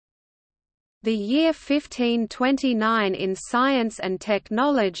The year 1529 in science and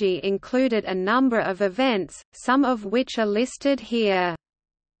technology included a number of events, some of which are listed here.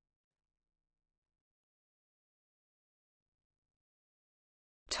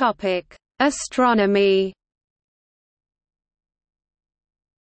 Astronomy.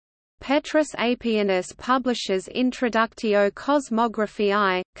 Petrus Apianus publishes Introductio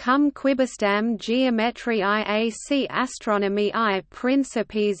Cosmographiae, cum quibusdam geometriae ac astronomiae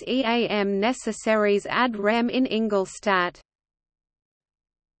principes eam necessaries ad rem in Ingolstadt.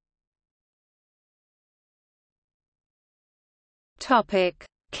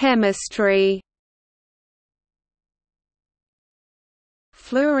 Chemistry.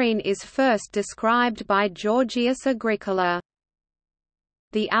 Fluorine is first described by Georgius Agricola.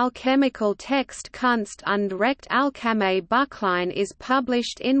 The alchemical text Kunst und Recht Alcheme Buchlein is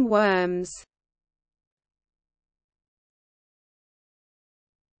published in Worms.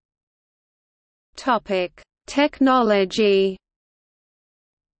 Technology.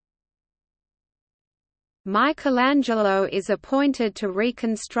 Michelangelo is appointed to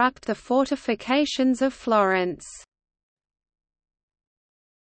reconstruct the fortifications of Florence.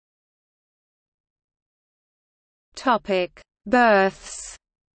 Births.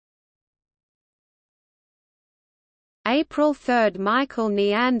 April 3 – Michael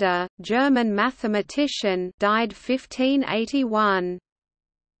Neander, German mathematician, died 1581.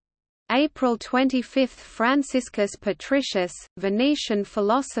 April 25 – Franciscus Patricius, Venetian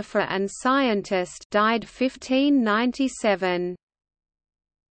philosopher and scientist, died 1597.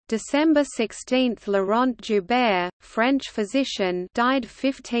 December 16 – Laurent Joubert, French physician, died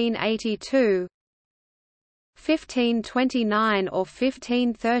 1582. 1529 or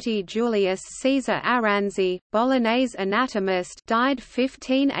 1530 Julius Caesar Aranzi, Bolognese anatomist, died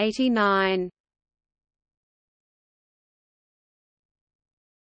 1589.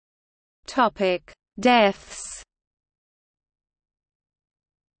 Topic: Deaths.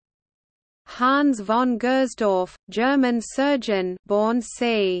 Hans von Gersdorf, German surgeon, born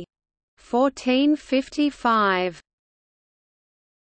c. 1455.